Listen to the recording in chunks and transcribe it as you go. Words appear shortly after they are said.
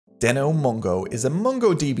Deno Mongo is a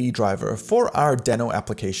MongoDB driver for our Deno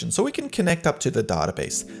application so we can connect up to the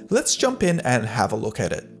database. Let's jump in and have a look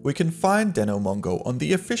at it. We can find Deno Mongo on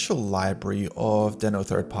the official library of Deno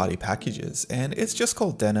third-party packages, and it's just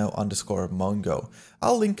called Deno_Mongo.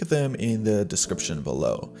 I'll link them in the description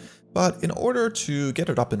below. But in order to get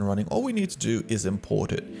it up and running, all we need to do is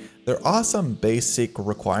import it. There are some basic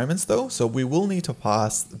requirements though, so we will need to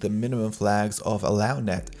pass the minimum flags of allow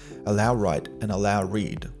net, allow write, and allow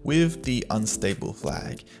read with the unstable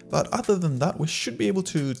flag. But other than that, we should be able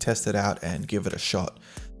to test it out and give it a shot.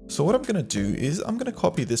 So what I'm going to do is I'm going to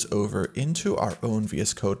copy this over into our own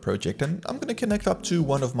VS Code project, and I'm going to connect up to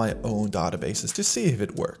one of my own databases to see if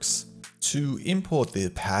it works. To import the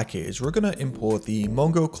package, we're going to import the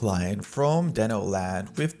Mongo client from Deno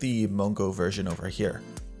land with the Mongo version over here.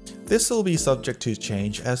 This will be subject to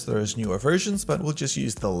change as there's newer versions, but we'll just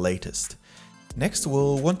use the latest. Next,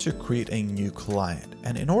 we'll want to create a new client,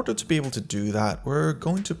 and in order to be able to do that, we're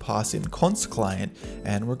going to pass in const client,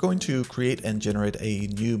 and we're going to create and generate a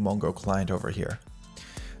new Mongo client over here.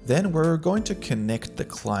 Then we're going to connect the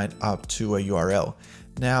client up to a URL.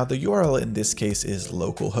 Now the URL in this case is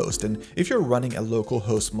localhost, and if you're running a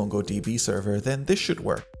localhost MongoDB server, then this should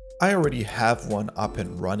work. I already have one up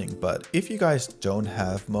and running, but if you guys don't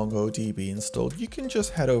have MongoDB installed, you can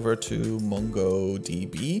just head over to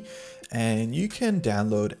MongoDB and you can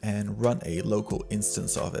download and run a local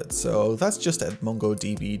instance of it. So that's just at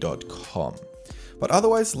mongodb.com. But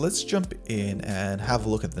otherwise, let's jump in and have a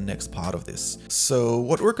look at the next part of this. So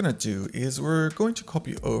what we're going to do is we're going to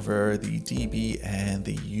copy over the DB and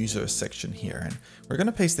the user section here, and we're going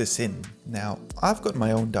to paste this in. Now, I've got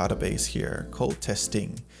my own database here called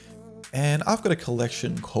testing, and I've got a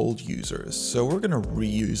collection called users, so we're going to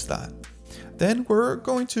reuse that. Then we're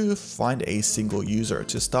going to find a single user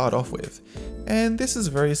to start off with. And this is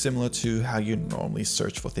very similar to how you normally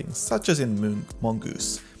search for things, such as in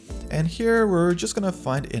Mongoose. And here we're just going to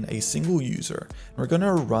find in a single user. We're going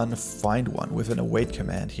to run findOne with an await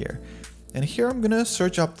command here. And here I'm going to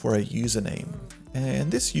search up for a username.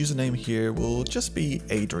 And this username here will just be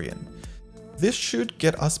Adrian. This should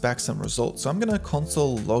get us back some results. So I'm going to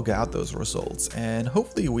console log out those results, and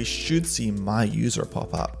hopefully we should see my user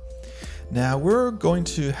pop up. Now we're going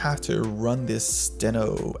to have to run this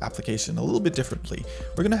Deno application a little bit differently.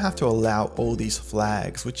 We're going to have to allow all these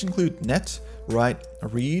flags, which include net, write,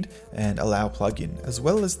 read, and allow plugin, as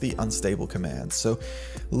well as the unstable commands. So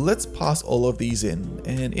let's pass all of these in,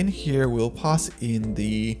 and in here we'll pass in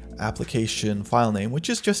the application file name, which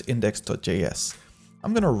is just index.js.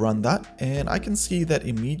 I'm going to run that, and I can see that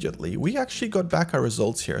immediately we actually got back our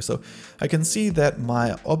results here. So I can see that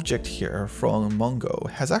my object here from Mongo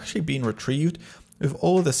has actually been retrieved with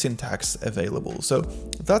all the syntax available. So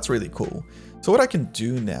that's really cool. So what I can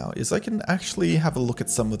do now is I can actually have a look at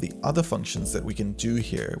some of the other functions that we can do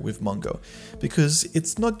here with Mongo, because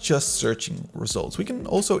it's not just searching results. We can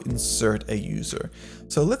also insert a user.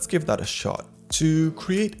 So let's give that a shot. To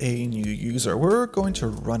create a new user, we're going to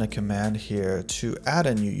run a command here to add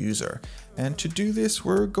a new user. And to do this,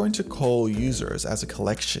 we're going to call users as a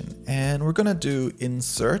collection, and we're going to do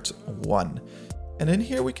insert one. And in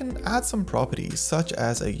here we can add some properties such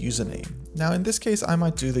as a username. Now in this case, I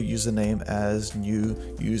might do the username as new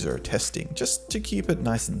user testing, just to keep it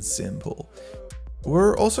nice and simple.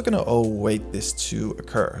 We're also going to await this to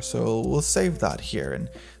occur, so we'll save that here.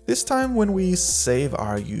 And this time when we save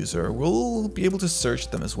our user, we'll be able to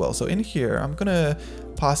search them as well. So in here, I'm going to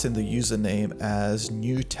pass in the username as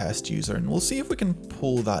new test user, and we'll see if we can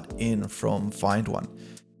pull that in from findOne.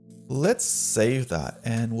 Let's save that,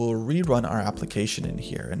 and we'll rerun our application in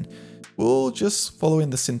here, and we'll just follow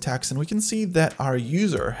in the syntax, and we can see that our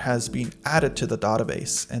user has been added to the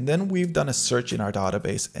database, and then we've done a search in our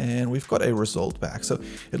database and we've got a result back. So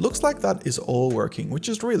it looks like that is all working, which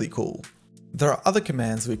is really cool. There are other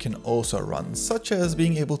commands we can also run, such as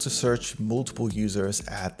being able to search multiple users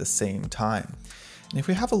at the same time. And if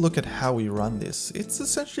we have a look at how we run this, it's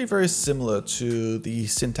essentially very similar to the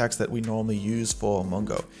syntax that we normally use for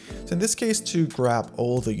Mongo. So in this case, to grab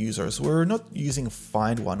all the users, we're not using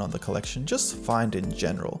findOne on the collection, just find in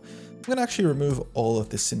general. I'm going to actually remove all of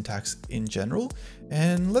this syntax in general,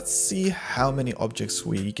 and let's see how many objects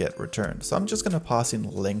we get returned. So I'm just going to pass in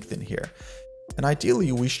length in here. And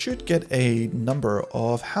ideally, we should get a number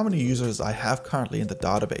of how many users I have currently in the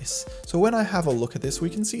database. So when I have a look at this, we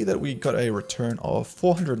can see that we got a return of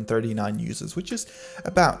 439 users, which is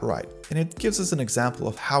about right. And it gives us an example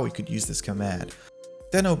of how we could use this command.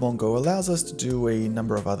 Deno Mongo allows us to do a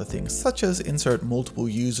number of other things, such as insert multiple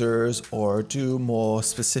users or do more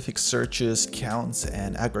specific searches, counts,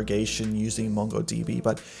 and aggregation using MongoDB,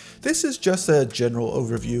 but this is just a general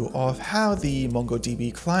overview of how the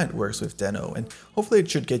MongoDB client works with Deno, and hopefully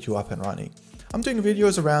it should get you up and running. I'm doing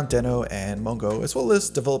videos around Deno and Mongo, as well as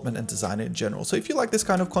development and design in general, so if you like this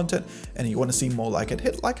kind of content and you want to see more like it,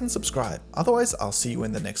 hit like and subscribe. Otherwise, I'll see you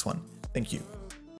in the next one. Thank you.